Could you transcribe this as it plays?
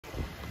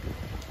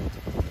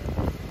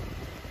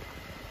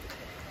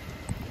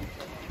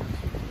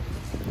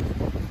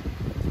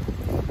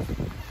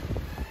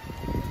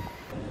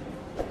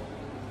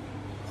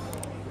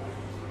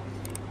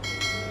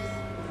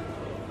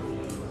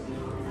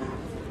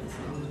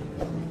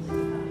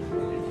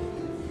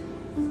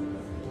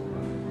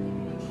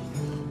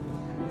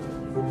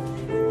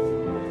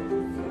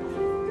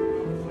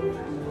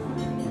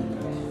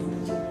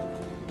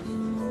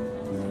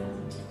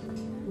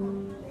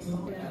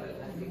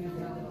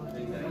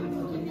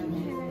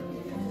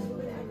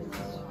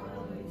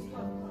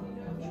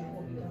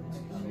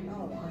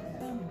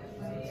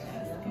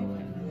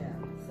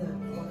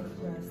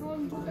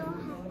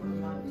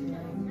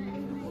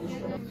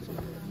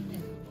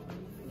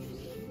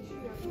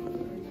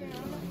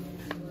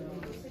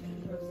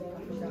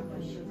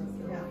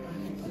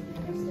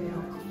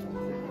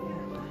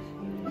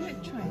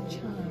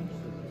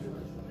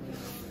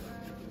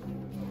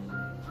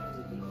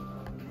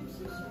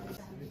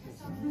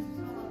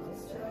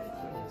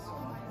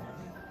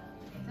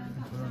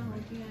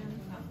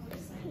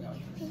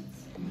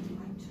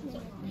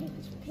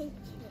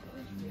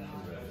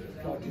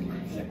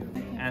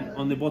And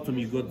on the bottom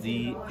you got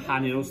the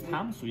honey roast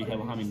ham, so you have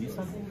ham in this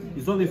one.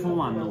 It's only for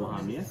one, no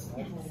ham, yes?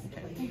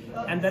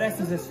 And the rest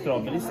is a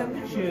strawberry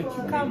sandwich,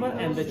 cucumber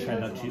and the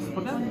cheddar cheese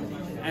for them.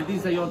 And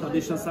these are your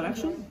traditional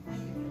selection.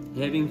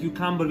 You're having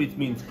cucumber with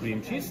mint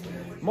cream cheese,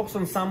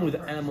 moxon salmon with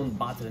almond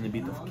butter and a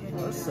bit of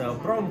capers,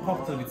 prawn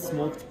cocktail with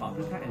smoked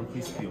paprika and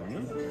crispy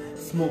onion,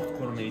 smoked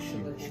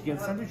coronation chicken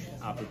sandwich,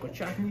 apricot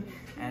chutney,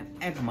 and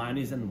egg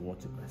mayonnaise and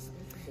watercress.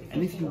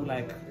 And if you would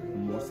like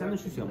more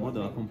sandwiches, you're more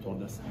than welcome to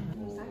order some.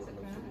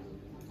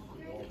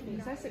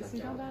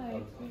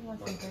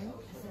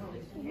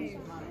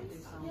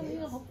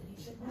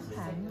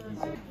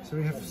 So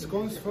we have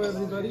scones for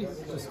everybody.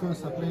 The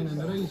scones are plain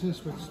and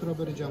raisins with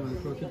strawberry jam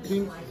and clotted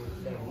cream.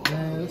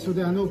 So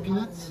there are no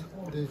peanuts.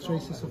 The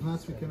traces of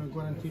nuts we cannot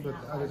guarantee, but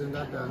other than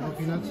that there are no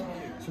peanuts.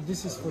 So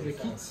this is for the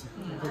kids.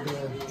 We got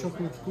the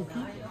chocolate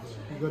cookie.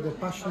 We got the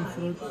passion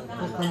fruit,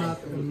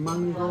 coconut and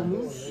mango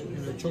mousse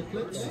in the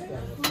chocolates.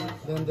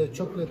 Then the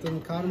chocolate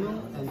and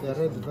caramel and the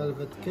red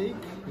velvet cake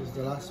is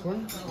the last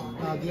one.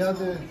 Now the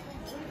other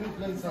two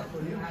plates are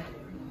for you.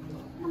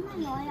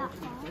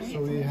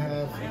 So we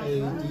have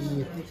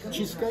the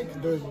cheesecake.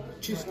 The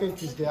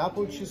cheesecake is the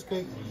apple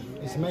cheesecake.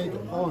 It's made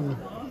on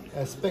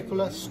a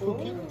speculoos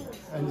cookie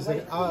and it's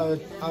the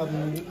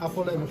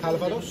apple and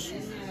calvados.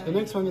 The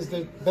next one is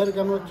the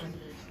bergamot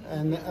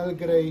and Earl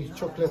Grey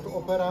chocolate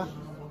opera.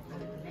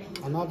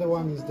 Another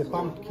one is the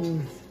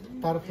pumpkin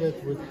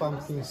tartlet with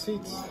pumpkin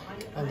seeds.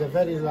 And the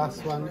very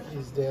last one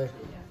is the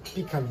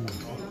pecan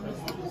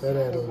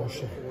Ferrero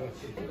Rocher.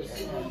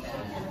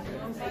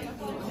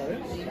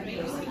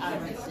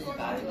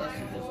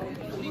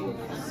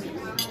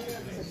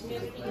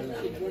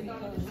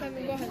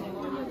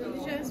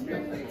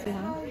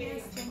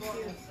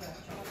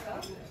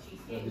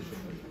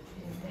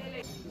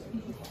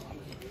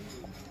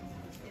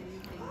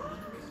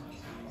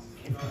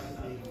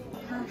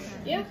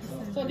 Yeah?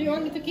 So do you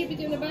want me to keep it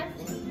in the back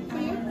for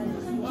you?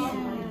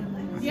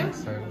 Yeah?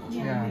 So,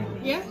 yeah.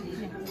 Yeah?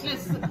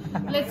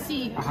 Let's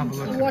see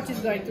what is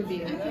going to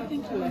be.